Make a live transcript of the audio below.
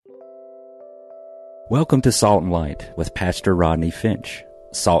Welcome to Salt and Light with Pastor Rodney Finch.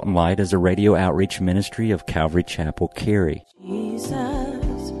 Salt and Light is a radio outreach ministry of Calvary Chapel, Cary. Jesus,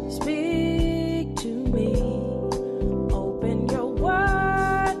 speak to me. Open your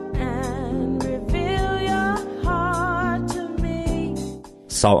word and reveal your heart to me.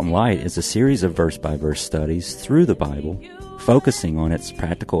 Salt and Light is a series of verse-by-verse studies through the Bible, focusing on its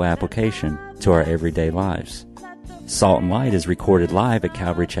practical application to our everyday lives. Salt and Light is recorded live at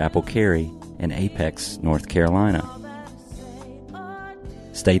Calvary Chapel, Cary in Apex, North Carolina.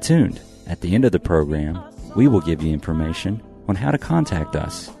 Stay tuned. At the end of the program, we will give you information on how to contact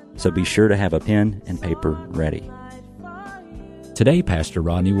us, so be sure to have a pen and paper ready. Today, Pastor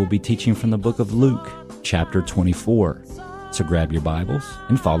Rodney will be teaching from the book of Luke, chapter 24. So grab your Bibles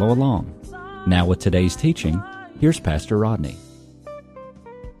and follow along. Now with today's teaching, here's Pastor Rodney.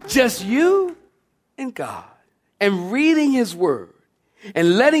 Just you and God, and reading His Word,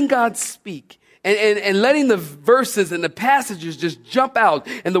 and letting God speak, and letting the verses and the passages just jump out,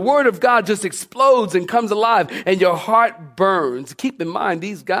 and the Word of God just explodes and comes alive, and your heart burns. Keep in mind,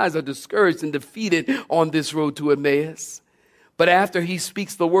 these guys are discouraged and defeated on this road to Emmaus. But after He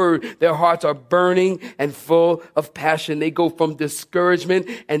speaks the Word, their hearts are burning and full of passion. They go from discouragement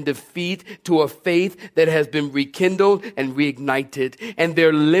and defeat to a faith that has been rekindled and reignited. And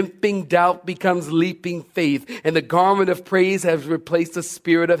their limping doubt becomes leaping faith. And the garment of praise has replaced the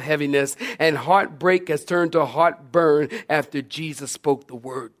spirit of heaviness. And heartbreak has turned to heartburn after Jesus spoke the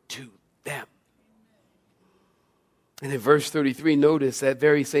Word to them. And in verse 33, notice that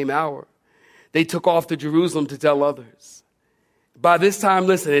very same hour, they took off to Jerusalem to tell others. By this time,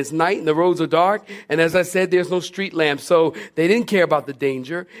 listen, it's night and the roads are dark. And as I said, there's no street lamps. So they didn't care about the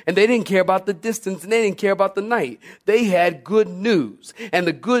danger, and they didn't care about the distance, and they didn't care about the night. They had good news, and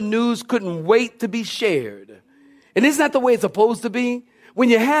the good news couldn't wait to be shared. And isn't that the way it's supposed to be? When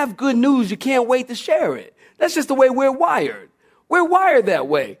you have good news, you can't wait to share it. That's just the way we're wired. We're wired that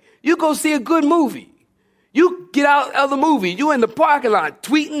way. You go see a good movie. You get out of the movie, you in the parking lot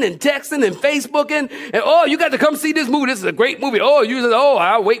tweeting and texting and Facebooking, and oh, you got to come see this movie. This is a great movie.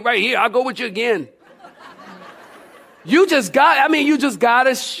 I'll wait right here. I'll go with you again. You just got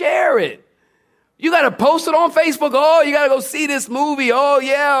to share it. You got to post it on Facebook. Oh, you got to go see this movie. Oh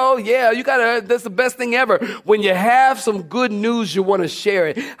yeah. That's the best thing ever. When you have some good news, you want to share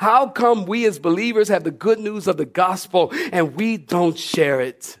it. How come we as believers have the good news of the gospel and we don't share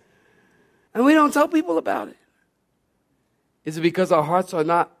it? And we don't tell people about it. Is it because our hearts are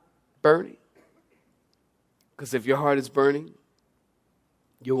not burning? Because if your heart is burning,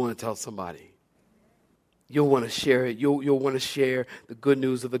 you'll want to tell somebody. You'll want to share it. You'll want to share the good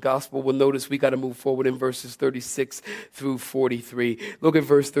news of the gospel. Well, notice we got to move forward in verses 36 through 43. Look at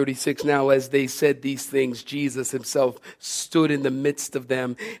verse 36. Now, as they said these things, Jesus himself stood in the midst of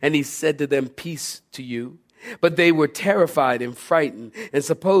them, and he said to them, "Peace to you." But they were terrified and frightened and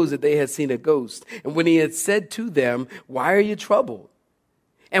supposed that they had seen a ghost. And when he had said to them, "Why are you troubled?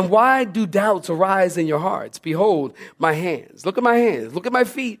 And why do doubts arise in your hearts? Behold, my hands. Look at my hands. Look at my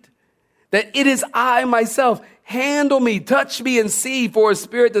feet. That it is I myself. Handle me, touch me, and see. For a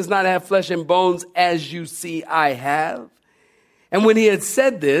spirit does not have flesh and bones, as you see I have." And when he had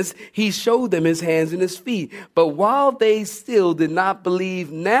said this, he showed them his hands and his feet. But while they still did not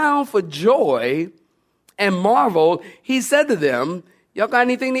believe, now for joy and marveled, he said to them, "Y'all got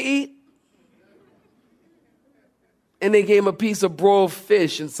anything to eat?" And they gave him a piece of broiled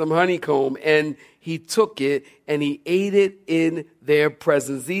fish and some honeycomb, and he took it and he ate it in their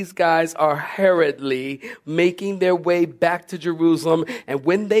presence. These guys are hurriedly making their way back to Jerusalem. And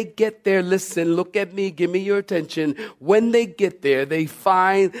when they get there, listen, look at me, give me your attention. When they get there, they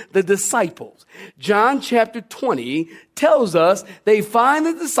find the disciples. John chapter 20 tells us they find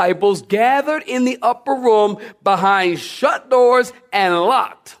the disciples gathered in the upper room behind shut doors and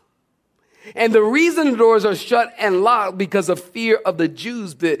locked. And the reason the doors are shut and locked because of fear of the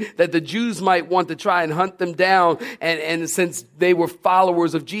Jews, that the Jews might want to try and hunt them down. And since they were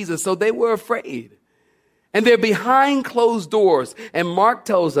followers of Jesus, so they were afraid. And they're behind closed doors. And Mark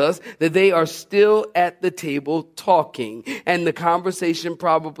tells us that they are still at the table talking. And the conversation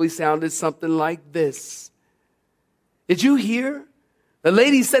probably sounded something like this. "Did you hear? The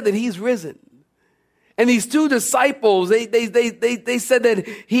lady said that he's risen." And these two disciples, they said that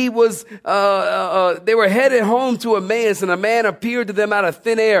he was, they were headed home to Emmaus, and a man appeared to them out of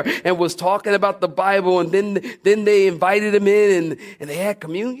thin air and was talking about the Bible. And then they invited him in, and they had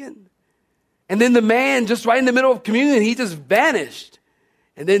communion. And then the man, just right in the middle of communion, he just vanished.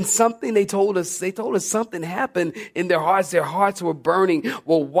 And then they told us something happened in their hearts. Their hearts were burning.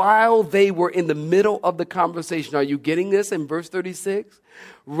 Well, while they were in the middle of the conversation, are you getting this in verse 36?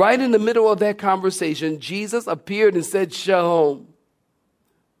 Right in the middle of that conversation, Jesus appeared and said, Shalom.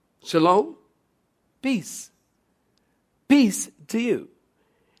 Shalom, peace. Peace to you.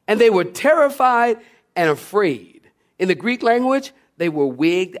 And they were terrified and afraid. In the Greek language, they were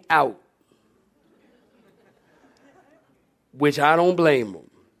wigged out. Which I don't blame them.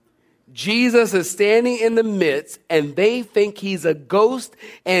 Jesus is standing in the midst and they think he's a ghost.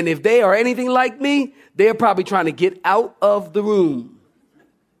 And if they are anything like me, they're probably trying to get out of the room.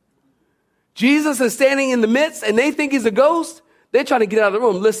 Jesus is standing in the midst and they think he's a ghost. They're trying to get out of the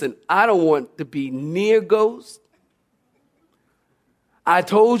room. Listen, I don't want to be near ghosts. I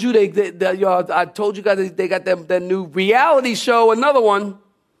told you I told you guys they got that new reality show, another one,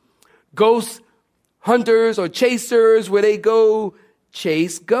 Ghost Hunters or Chasers, where they go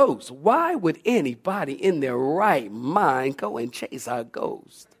chase ghosts. Why would anybody in their right mind go and chase a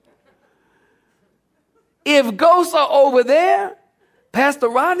ghost? If ghosts are over there, Pastor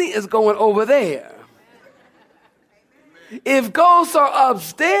Rodney is going over there. If ghosts are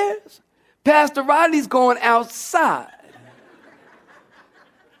upstairs, Pastor Rodney's going outside.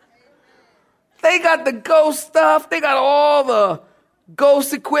 They got the ghost stuff. They got all the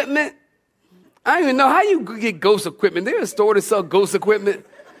ghost equipment. I don't even know how you get ghost equipment. There's a store that sells ghost equipment.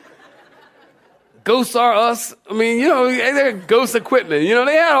 Ghosts are us. I mean, they're ghost equipment.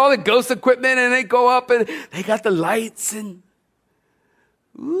 They had all the ghost equipment and they go up and they got the lights and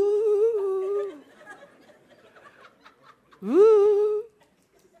ooh.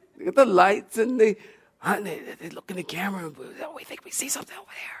 They got the lights and they look in the camera and we think we see something over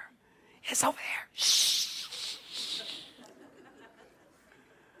there. It's over there. Shh.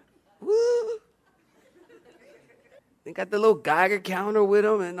 Woo. They got the little Geiger counter with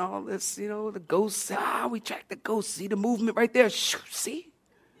them and all this, the ghosts. We track the ghosts. See the movement right there? Shh, see?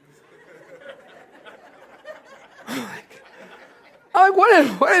 I'm like,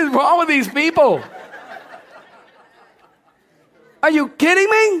 what is wrong with these people? Are you kidding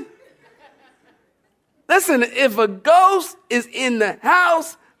me? Listen, if a ghost is in the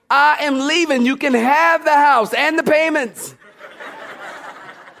house, I am leaving. You can have the house and the payments.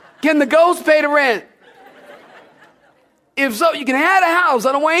 Can the ghost pay the rent? If so, you can have the house.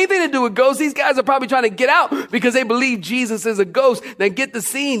 I don't want anything to do with ghosts. These guys are probably trying to get out because they believe Jesus is a ghost. Now get the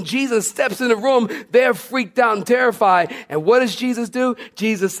scene. Jesus steps in the room. They're freaked out and terrified. And what does Jesus do?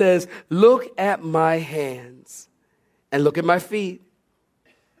 Jesus says, look at my hands and look at my feet.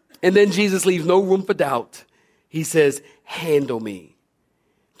 And then Jesus leaves no room for doubt. He says, handle me.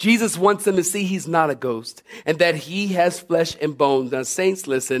 Jesus wants them to see he's not a ghost and that he has flesh and bones. Now, saints,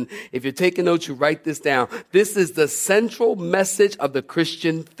 listen, if you're taking notes, you write this down. This is the central message of the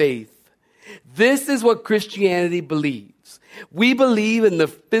Christian faith. This is what Christianity believes. We believe in the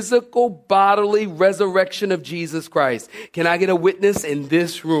physical bodily resurrection of Jesus Christ. Can I get a witness in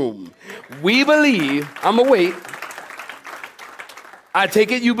this room? We believe, I'm going to wait. I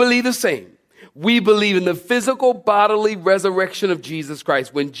take it you believe the same. We believe in the physical bodily resurrection of Jesus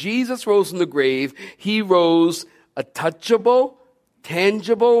Christ. When Jesus rose from the grave, he rose a touchable,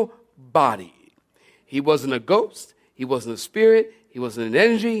 tangible body. He wasn't a ghost. He wasn't a spirit. He wasn't an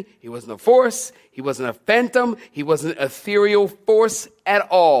energy. He wasn't a force. He wasn't a phantom. He wasn't an ethereal force at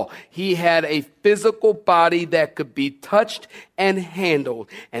all. He had a physical body that could be touched and handled.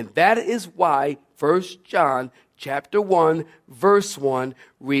 And that is why 1 John chapter 1, verse 1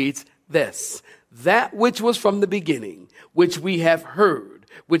 reads this: that which was from the beginning, which we have heard,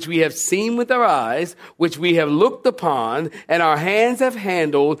 which we have seen with our eyes, which we have looked upon, and our hands have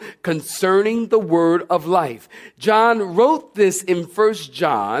handled concerning the word of life. John wrote this in 1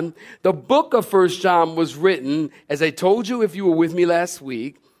 John. The book of 1 John was written, as I told you if you were with me last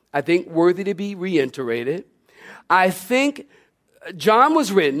week, I think worthy to be reiterated. I think John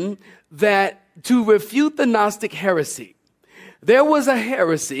was written that to refute the Gnostic heresy. There was a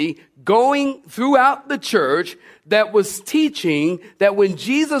heresy going throughout the church that was teaching that when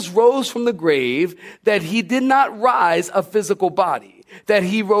Jesus rose from the grave, that he did not rise a physical body, that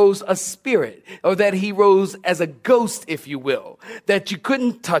he rose a spirit, or that he rose as a ghost, if you will, that you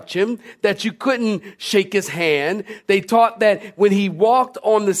couldn't touch him, that you couldn't shake his hand. They taught that when he walked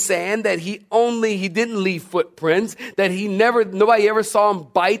on the sand, that he didn't leave footprints, that nobody ever saw him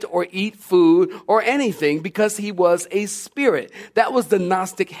bite or eat food or anything because he was a spirit. That was the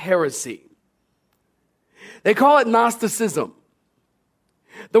Gnostic heresy. They call it Gnosticism.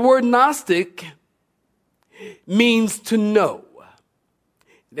 The word Gnostic means to know.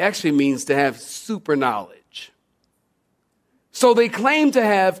 It actually means to have super knowledge. So they claim to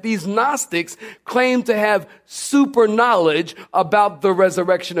have, these Gnostics claim to have super knowledge about the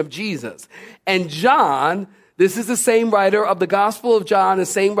resurrection of Jesus. And John, this is the same writer of the Gospel of John, the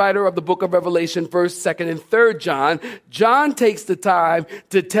same writer of the book of Revelation, 1st, 2nd, and 3rd John. John takes the time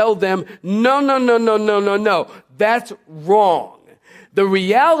to tell them, no. That's wrong. The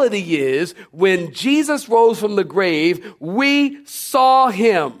reality is, when Jesus rose from the grave, we saw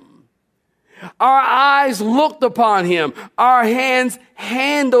him. Our eyes looked upon him. Our hands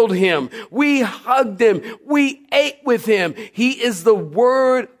handled him. We hugged him. We ate with him. He is the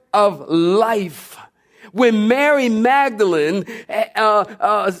word of life. When Mary Magdalene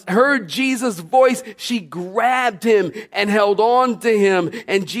heard Jesus' voice, she grabbed him and held on to him.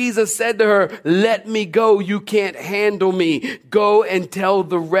 And Jesus said to her, let me go. You can't handle me. Go and tell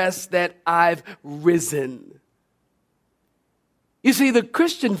the rest that I've risen. You see, the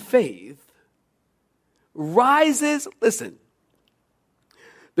Christian faith rises, listen,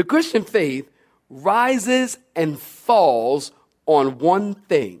 the Christian faith rises and falls on one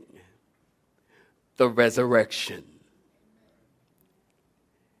thing: the resurrection.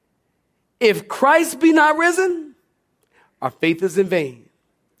 If Christ be not risen, our faith is in vain.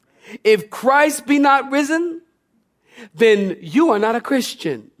 If Christ be not risen, then you are not a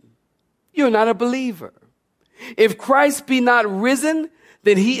Christian. You're not a believer. If Christ be not risen,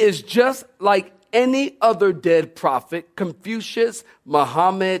 then he is just like any other dead prophet, Confucius,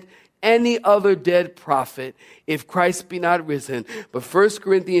 Muhammad, any other dead prophet, if Christ be not risen. But 1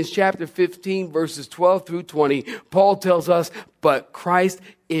 Corinthians chapter 15, verses 12 through 20, Paul tells us, but Christ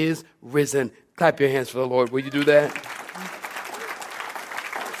is risen. Clap your hands for the Lord. Will you do that?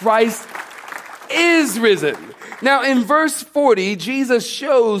 Christ is risen. Now in verse 40, Jesus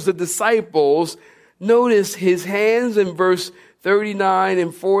shows the disciples, notice his hands in verse 39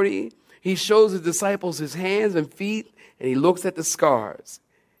 and 40. He shows the disciples his hands and feet, and he looks at the scars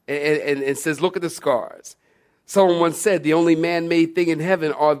and says, look at the scars. Someone once said, the only man-made thing in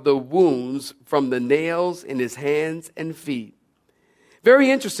heaven are the wounds from the nails in his hands and feet. Very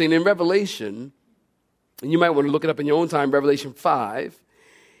interesting, in Revelation, and you might want to look it up in your own time, Revelation 5,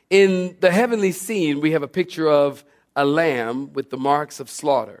 in the heavenly scene, we have a picture of a lamb with the marks of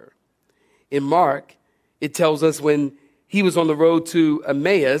slaughter. In Mark, it tells us when he was on the road to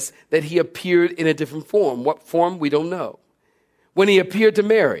Emmaus that he appeared in a different form. What form? We don't know. When he appeared to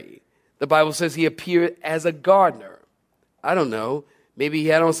Mary, the Bible says he appeared as a gardener. I don't know. Maybe he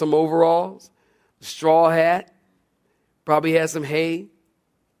had on some overalls, a straw hat, probably had some hay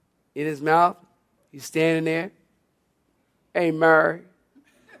in his mouth. He's standing there. Hey, Mary.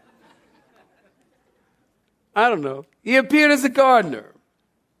 I don't know. He appeared as a gardener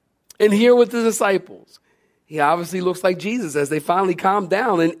and here with the disciples. He obviously looks like Jesus as they finally calmed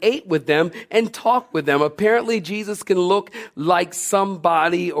down and ate with them and talked with them. Apparently, Jesus can look like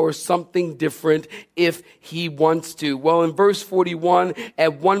somebody or something different if he wants to. Well, in verse 41,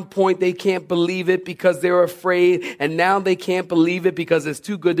 at one point they can't believe it because they're afraid, and now they can't believe it because it's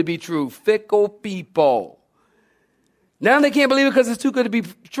too good to be true. Fickle people. Now they can't believe it because it's too good to be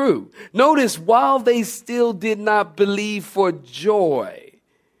true. Notice, while they still did not believe for joy,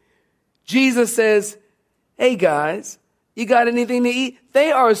 Jesus says, hey guys, you got anything to eat?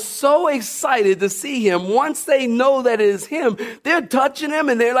 They are so excited to see him. Once they know that it is him, they're touching him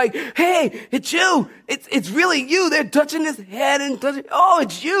and they're like, hey, it's you. It's really you. They're touching his head and touching, oh,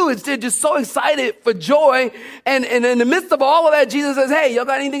 it's you. They're just so excited for joy. And in the midst of all of that, Jesus says, hey, y'all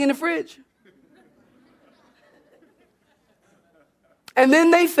got anything in the fridge? And then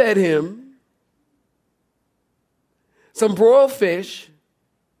they fed him some broiled fish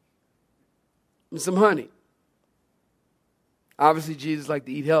and some honey. Obviously, Jesus liked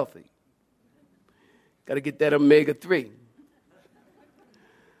to eat healthy. Got to get that omega-3.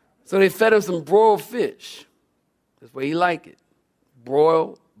 So they fed him some broiled fish. That's the way he liked it.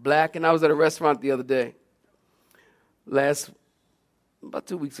 Broiled, black. And I was at a restaurant the other day. About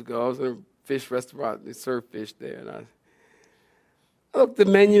 2 weeks ago, I was in a fish restaurant. They serve fish there. And I looked at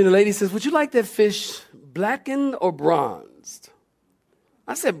the menu, and the lady says, would you like that fish blackened or bronzed?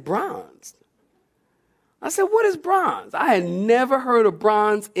 I said, bronzed. I said, what is bronze? I had never heard of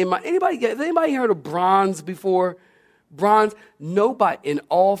bronze has anybody heard of bronze before? Bronze? Nobody. In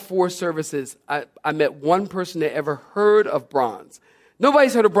all 4 services, I met one person that ever heard of bronze.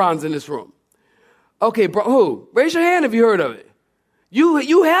 Nobody's heard of bronze in this room. Okay, who? Raise your hand if you heard of it.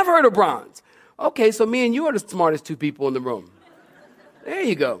 You have heard of bronze. Okay, so me and you are the smartest 2 people in the room. There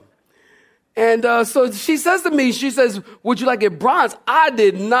you go. And so she says to me, she says, would you like it bronze? I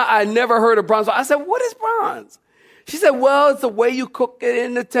never heard of bronze. I said, what is bronze? She said, well, it's the way you cook it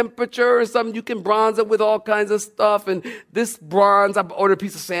in the temperature or something. You can bronze it with all kinds of stuff. And this bronze, I ordered a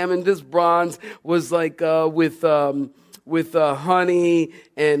piece of salmon. This bronze was like with honey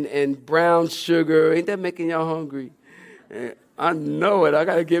and brown sugar. Ain't that making y'all hungry? I know it. I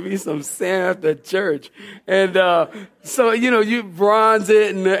got to give you some salmon after church. And so, you bronze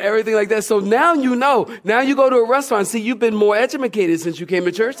it and everything like that. So now you know. Now you go to a restaurant. See, you've been more educated since you came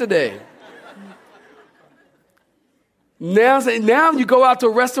to church today. Now you go out to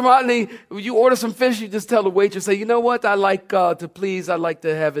a restaurant and you order some fish. You just tell the waitress, say, you know what? I'd like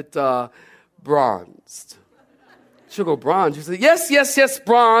to have it bronzed. She'll go, bronze. You say, yes,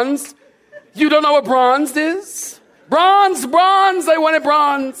 bronzed. You don't know what bronzed is? Bronze, I want it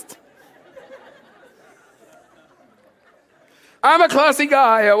bronzed. I'm a classy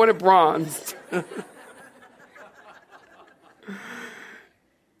guy, I want it bronzed.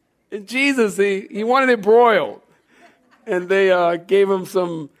 And Jesus, he wanted it broiled. And they gave him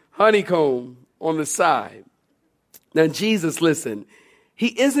some honeycomb on the side. Now Jesus, listen,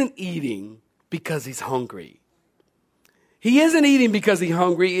 he isn't eating because he's hungry. He isn't eating because he's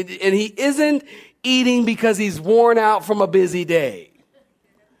hungry, and he isn't eating because he's worn out from a busy day.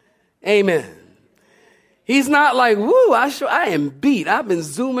 Amen. He's not like, woo, I am beat. I've been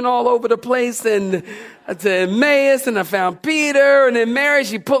zooming all over the place and to Emmaus, and I found Peter, and then Mary,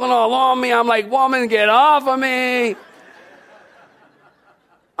 she pulling all on me. I'm like, woman, get off of me.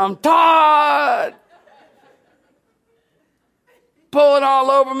 I'm tired. Pulling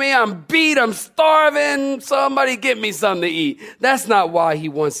all over me. I'm beat. I'm starving. Somebody get me something to eat. That's not why he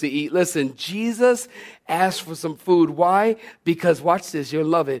wants to eat. Listen, Jesus asked for some food. Why? Because, watch this, you'll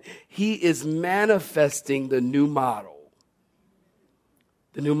love it. He is manifesting the new model.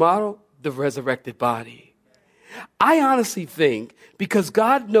 The new model? The resurrected body. I honestly think, because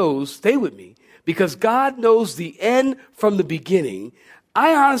God knows, stay with me, because God knows the end from the beginning,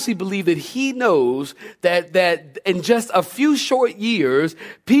 I honestly believe that he knows that in just a few short years,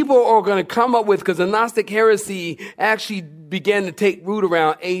 people are going to come up with, because the Gnostic heresy actually began to take root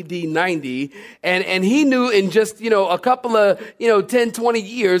around AD 90. And he knew in just, a couple of, 10, 20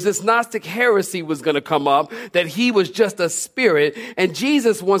 years, this Gnostic heresy was going to come up, that he was just a spirit. And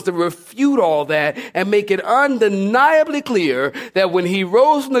Jesus wants to refute all that and make it undeniably clear that when he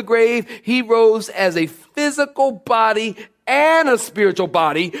rose from the grave, he rose as a physical body and a spiritual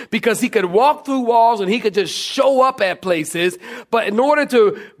body, because he could walk through walls and he could just show up at places. But in order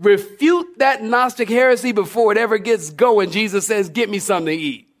to refute that Gnostic heresy before it ever gets going, Jesus says, get me something to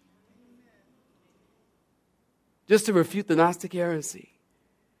eat. Just to refute the Gnostic heresy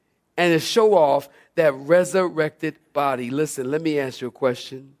and to show off that resurrected body. Listen, let me ask you a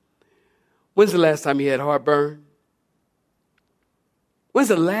question. When's the last time you had heartburn? When's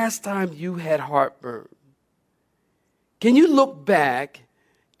the last time you had heartburn? Can you look back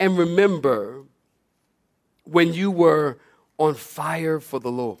and remember when you were on fire for the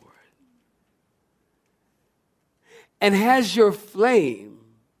Lord? And has your flame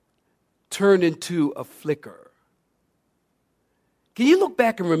turned into a flicker? Can you look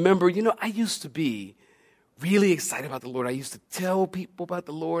back and remember, I used to be really excited about the Lord. I used to tell people about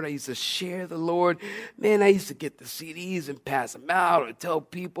the Lord. I used to share the Lord. Man, I used to get the CDs and pass them out, or tell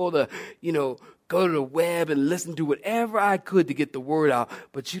people to, go to the web and listen to whatever I could to get the word out.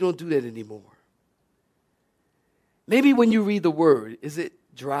 But you don't do that anymore. Maybe when you read the word, is it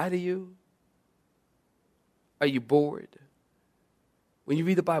dry to you? Are you bored? When you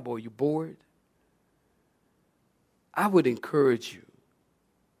read the Bible, are you bored? I would encourage you,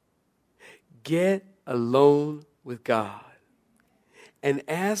 get alone with God and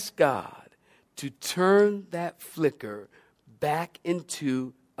ask God to turn that flicker back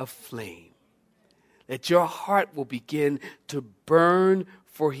into a flame. That your heart will begin to burn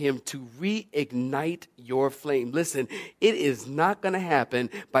for him, to reignite your flame. Listen, it is not going to happen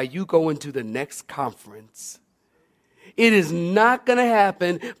by you going to the next conference. It is not going to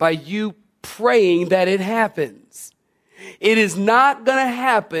happen by you praying that it happens. It is not going to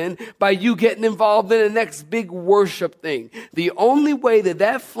happen by you getting involved in the next big worship thing. The only way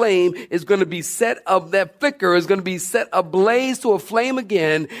that flame is going to be set up, that flicker is going to be set ablaze to a flame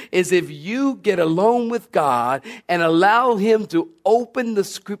again, is if you get alone with God and allow him to open the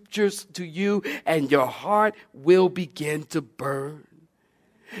scriptures to you, and your heart will begin to burn.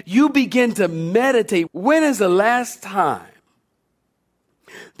 You begin to meditate. When is the last time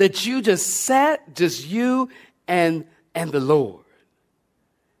that you just sat, just you and the Lord,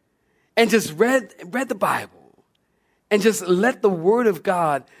 and just read the Bible, and just let the word of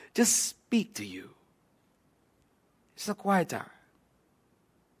God just speak to you? It's a quiet time.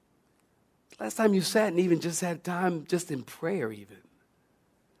 Last time you sat and even just had time just in prayer even?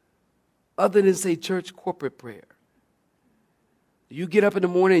 Other than, say, church corporate prayer. You get up in the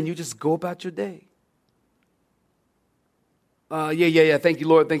morning and you just go about your day. Yeah. Thank you,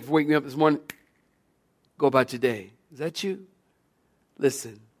 Lord. Thank you for waking me up this morning. Go about your day. Is that you?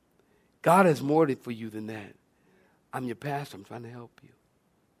 Listen, God has more for you than that. I'm your pastor. I'm trying to help you.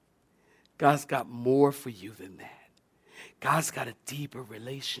 God's got more for you than that. God's got a deeper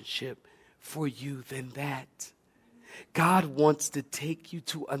relationship for you than that. God wants to take you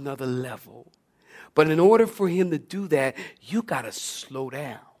to another level. But in order for him to do that, you got to slow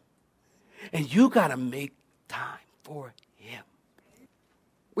down. And you got to make time for him.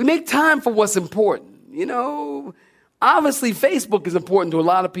 We make time for what's important. You know, obviously Facebook is important to a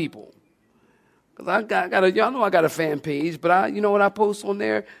lot of people. Because y'all know I got a fan page, but you know what I post on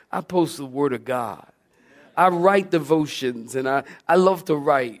there? I post the Word of God. I write devotions, and I love to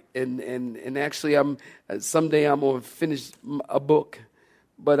write. And actually, someday I'm going to finish a book,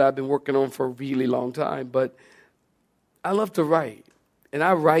 but I've been working on for a really long time. But I love to write, and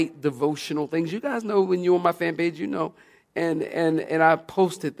I write devotional things. You guys know when you're on my fan page, you know, and I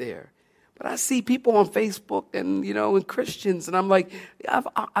post it there. But I see people on Facebook and, you know, and Christians, and I'm like,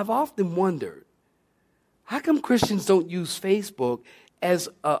 I've often wondered, how come Christians don't use Facebook as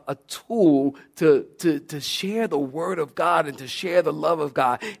a tool to share the word of God and to share the love of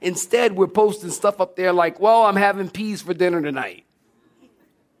God? Instead, we're posting stuff up there like, well, I'm having peas for dinner tonight.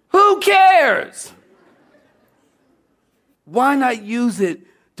 Who cares? Why not use it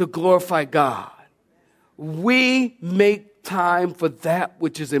to glorify God? We make time for that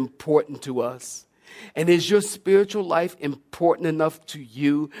which is important to us. And is your spiritual life important enough to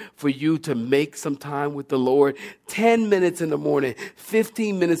you for you to make some time with the Lord? 10 minutes in the morning,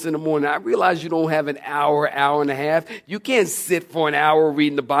 15 minutes in the morning. I realize you don't have an hour and a half. You can't sit for an hour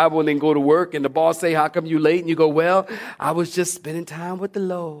reading the Bible and then go to work and the boss say, how come you late? And you go, well, I was just spending time with the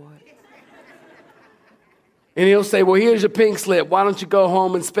Lord. And he'll say, well, here's your pink slip. Why don't you go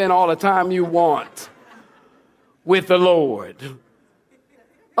home and spend all the time you want with the Lord?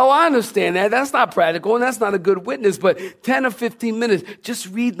 Oh, I understand that. That's not practical, and that's not a good witness. But 10 or 15 minutes, just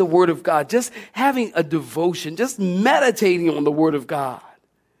read the Word of God, just having a devotion, just meditating on the Word of God.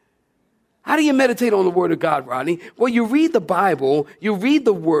 How do you meditate on the Word of God, Rodney? Well, you read the Bible, you read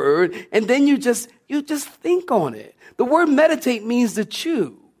the Word, and then you just think on it. The word meditate means to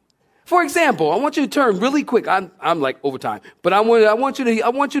chew. For example, I want you to turn really quick. I'm like over time, but I want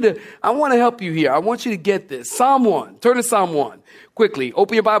to help you here. I want you to get this. Psalm 1. Turn to Psalm 1. Quickly,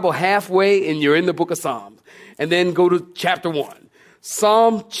 open your Bible halfway and you're in the book of Psalms. And then go to chapter 1.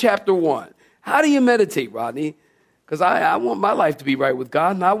 Psalm chapter 1. How do you meditate, Rodney? Because I want my life to be right with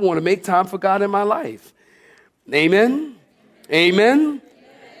God, and I want to make time for God in my life. Amen? Amen?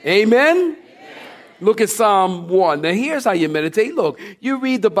 Amen? Look at Psalm 1. Now, here's how you meditate. Look, you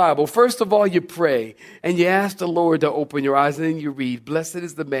read the Bible. First of all, you pray, and you ask the Lord to open your eyes, and then you read, blessed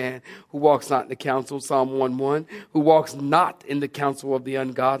is the man who walks not in the counsel, Psalm 1:1, who walks not in the counsel of the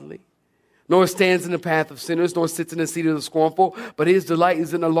ungodly, nor stands in the path of sinners, nor sits in the seat of the scornful, but his delight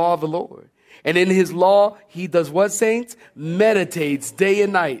is in the law of the Lord. And in his law, he does what, saints? Meditates day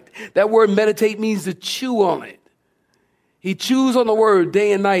and night. That word meditate means to chew on it. He chews on the word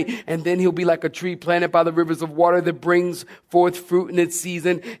day and night, and then he'll be like a tree planted by the rivers of water that brings forth fruit in its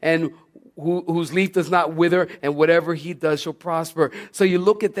season, and whose leaf does not wither, and whatever he does shall prosper. So you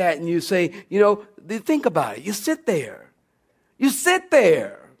look at that and you say, you know, think about it. You sit there. You sit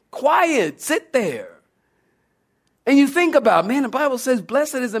there. Quiet. Sit there. And you think about, man, the Bible says,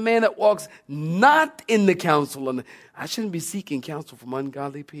 blessed is the man that walks not in the counsel. I shouldn't be seeking counsel from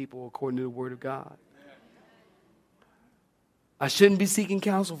ungodly people according to the word of God. I shouldn't be seeking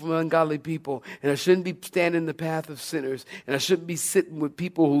counsel from ungodly people, and I shouldn't be standing in the path of sinners, and I shouldn't be sitting with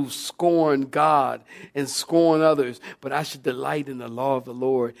people who scorn God and scorn others, but I should delight in the law of the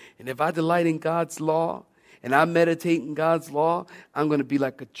Lord. And if I delight in God's law, and I meditate in God's law, I'm going to be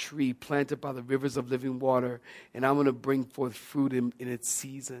like a tree planted by the rivers of living water, and I'm going to bring forth fruit in its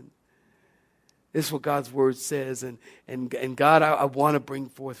season. This is what God's word says, and God, I want to bring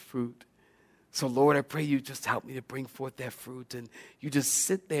forth fruit. So, Lord, I pray you just help me to bring forth that fruit. And you just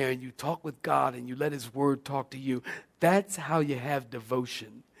sit there and you talk with God and you let his word talk to you. That's how you have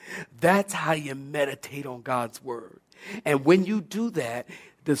devotion. That's how you meditate on God's word. And when you do that,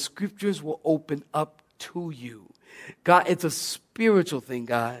 the scriptures will open up to you. God, it's a spiritual thing,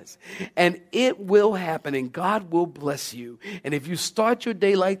 guys. And it will happen and God will bless you. And if you start your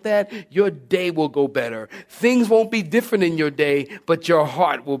day like that, your day will go better. Things won't be different in your day, but your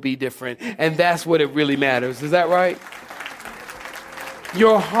heart will be different. And that's what it really matters. Is that right?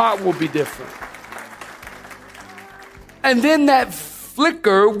 Your heart will be different. And then that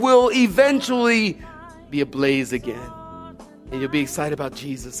flicker will eventually be ablaze again. And you'll be excited about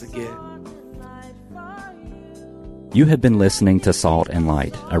Jesus again. You have been listening to Salt and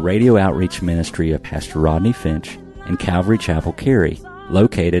Light, a radio outreach ministry of Pastor Rodney Finch in Calvary Chapel, Cary,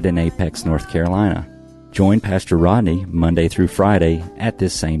 located in Apex, North Carolina. Join Pastor Rodney Monday through Friday at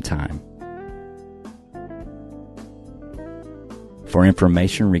this same time. For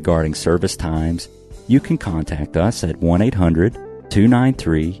information regarding service times, you can contact us at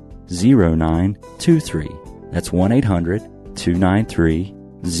 1-800-293-0923. That's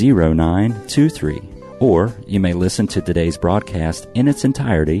 1-800-293-0923. Or you may listen to today's broadcast in its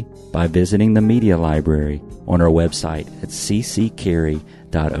entirety by visiting the media library on our website at cccary.org.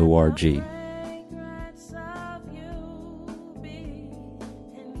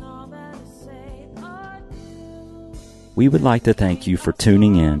 We would like to thank you for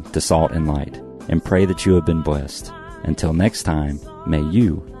tuning in to Salt and Light and pray that you have been blessed. Until next time, may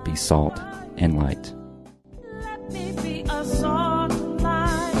you be salt and light.